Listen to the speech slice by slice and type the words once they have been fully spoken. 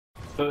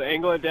So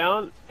angle it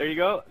down. There you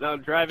go. Now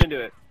drive into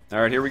it.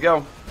 All right, here we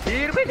go.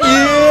 Here we go.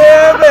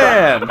 Yeah,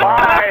 man.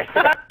 Bye.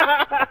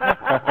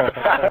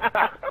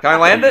 Can I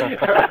land it?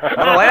 I'm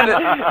gonna land it.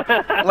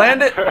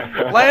 Land it.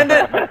 Land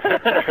it.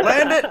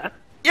 Land it.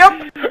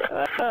 Yep.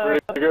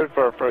 Pretty good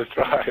for a first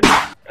try.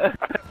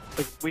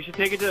 We should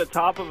take it to the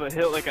top of a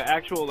hill, like an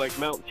actual like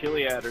Mount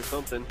Chiliad or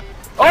something.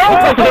 Oh,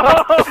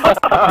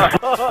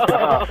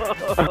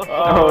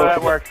 that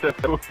works too.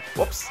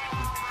 Whoops.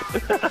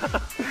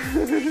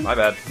 My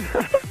bad.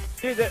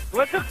 Dude,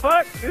 what the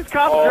fuck? This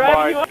cop's Oh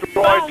driving my you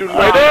Troy, off. do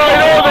not.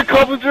 I know, the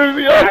cop is driving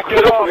me off. Back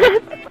it off.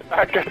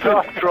 Back it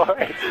off,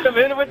 Troy. Come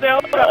in with the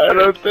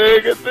I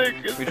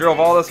think it's... We drove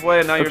all this way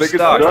and now you're think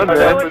it's stuck. done, I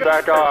man. have me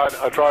back on.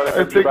 I'll try to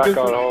have you back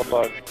on. Hold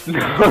on.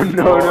 No,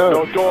 No,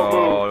 no. don't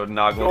Oh, move.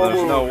 Noggle, Don't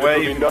there's no move. way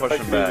It'll you be can push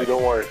nothing him back. easy,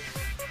 don't worry.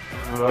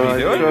 What are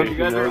you doing? You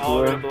guys are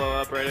all gonna blow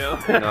up right now.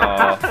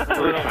 No.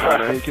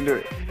 You can do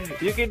it.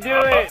 You can do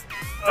it!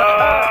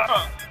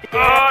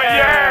 Oh,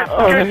 yeah!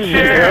 Oh, Good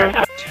shit!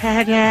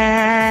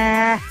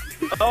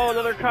 Oh,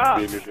 another cop!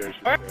 New Jersey.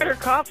 Why are there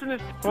cops in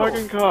this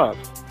Fucking cops.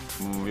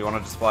 You want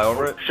to just fly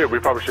over it? Shit, we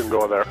probably shouldn't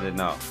go in there.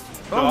 No.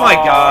 Oh my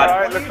god!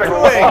 Alright, looks like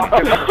we're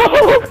walking.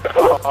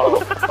 Oh,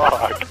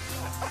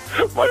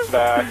 fuck. My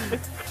bad.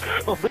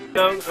 Only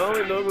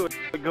Nobu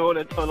would go in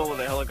a tunnel with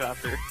a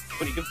helicopter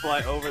when you can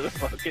fly over the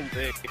fucking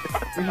thing.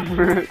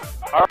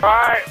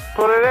 Alright,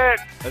 put it in.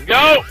 Let's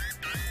go!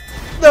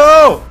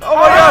 No! Oh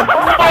my god!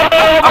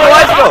 I'm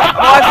alive still! I'm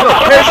alive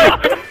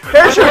still!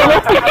 Parachute!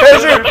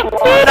 Parachute!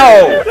 Parachute! No!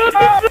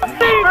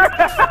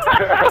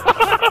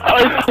 I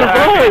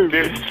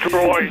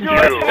destroyed you.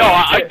 No,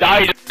 I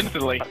died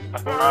instantly.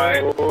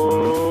 Alright.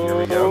 Here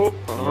we go.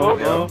 Here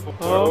we go.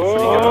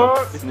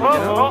 Sneak it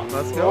up.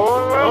 Let's go.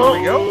 Here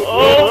we go.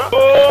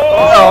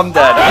 Oh, I'm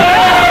dead.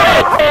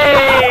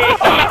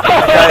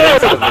 Died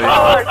instantly. Oh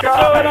my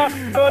god.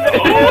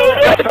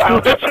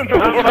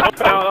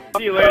 I'll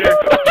see you later.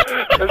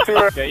 Let's see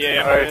where.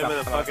 Yeah. Alright, I'm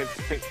gonna fucking...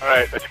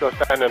 let's go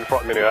stand in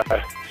front of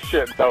me.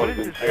 Shit, that was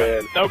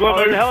insane. No, go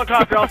over the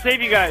helicopter. I'll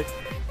save you guys.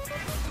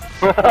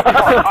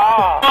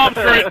 I'm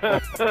screwed.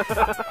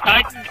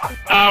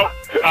 Ow.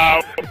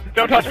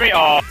 Don't touch me.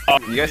 Oh.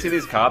 You guys see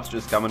these cops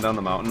just coming down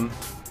the mountain?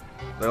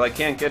 They're like,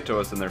 can't get to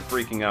us and they're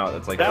freaking out.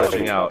 It's like That would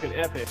glitching be out. fucking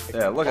epic.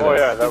 Yeah, look at Oh this.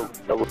 yeah,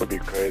 that would be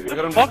crazy. Look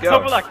at them just Fuck's go.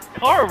 over that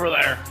car over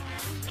there.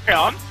 Hang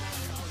on.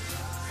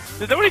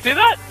 Did somebody see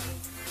that?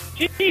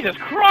 Jesus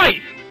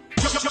Christ!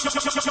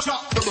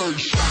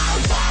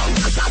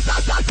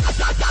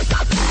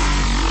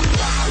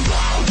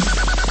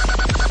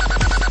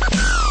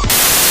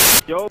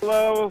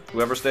 YOLO.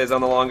 Whoever stays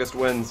on the longest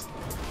wins.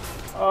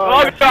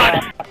 Oh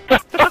god!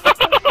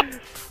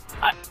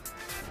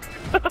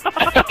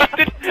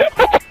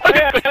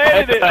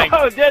 I did it.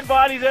 Oh, dead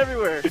bodies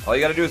everywhere. All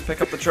you gotta do is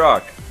pick up the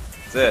truck.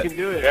 That's You it. can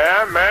do it.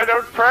 Yeah, man,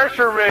 don't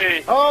pressure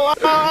me. Oh,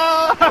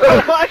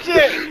 watch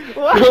it!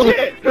 Watch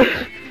it!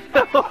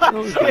 Watch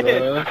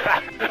it!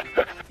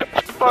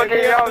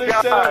 Fucking hell,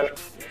 God.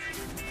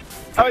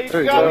 Oh, you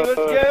There you got me. go. Let's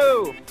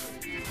go.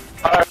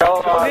 Alright,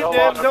 hold on, hold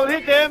on. Don't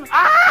hit them!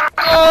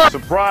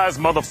 Surprise,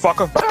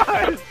 motherfucker!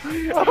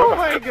 Oh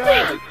my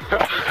god!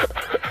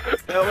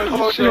 That was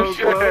Oh so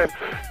shit! close.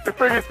 You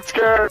freaking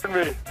scared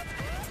me.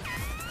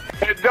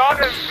 It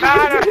doesn't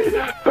matter.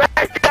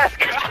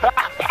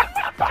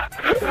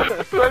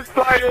 Let's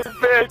play this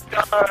bitch.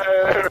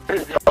 There we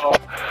go.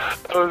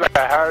 That was the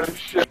hardest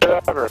shit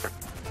ever.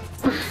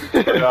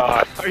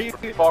 God, Are you?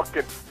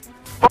 fucking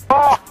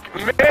fuck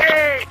me.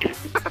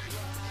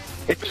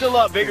 It's a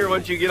lot bigger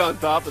once you get on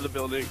top of the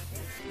building.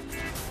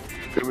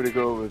 You want me to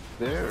go over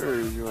there, or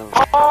you want...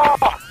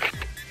 Fuck.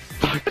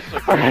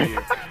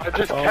 I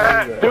just Oh,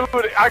 can't yeah. do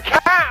it. I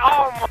can't.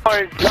 Oh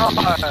my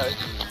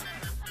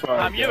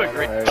god. You have a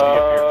great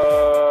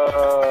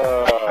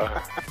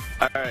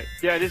Alright.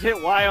 Yeah, just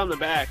hit Y on the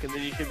back and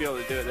then you should be able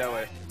to do it that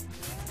way.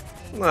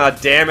 Ah,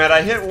 damn it!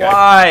 I hit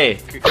Y.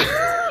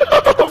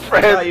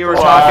 I thought you were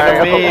talking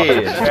to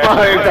me. Oh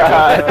my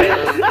god.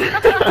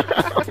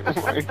 Oh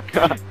my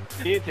god.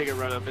 You need to take a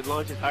run up. It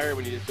launches higher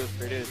when you just go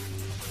straight in.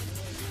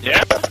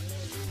 Yeah.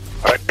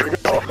 Alright, here we go.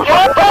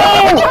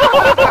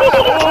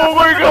 Oh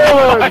my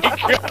god!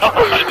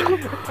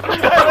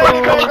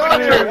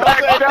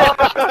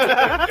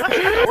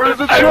 Where's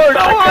the I'm truck? so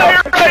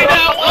tired right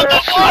now! What the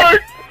fuck?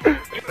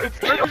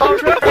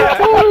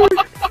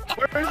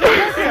 Where's the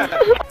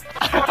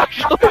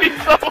Actually,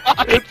 so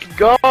It's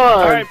gone.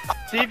 Alright,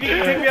 see if you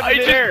can pick me up I in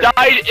midair. just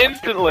died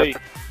instantly.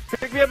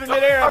 Pick me up in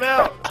midair, I'm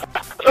out.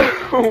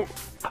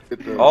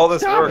 All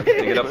this work to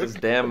get up this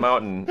damn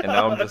mountain, and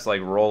now I'm just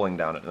like rolling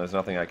down it, and there's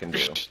nothing I can do.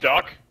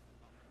 Stuck?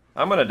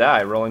 I'm gonna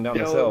die rolling down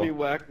Yo, this let me hill.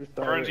 whack the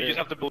star Burns, right you just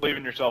here. have to believe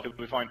in yourself. You'll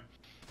be fine.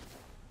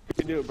 You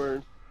can do it,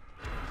 Burns.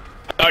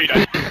 No, you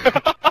don't.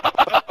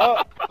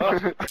 Oh.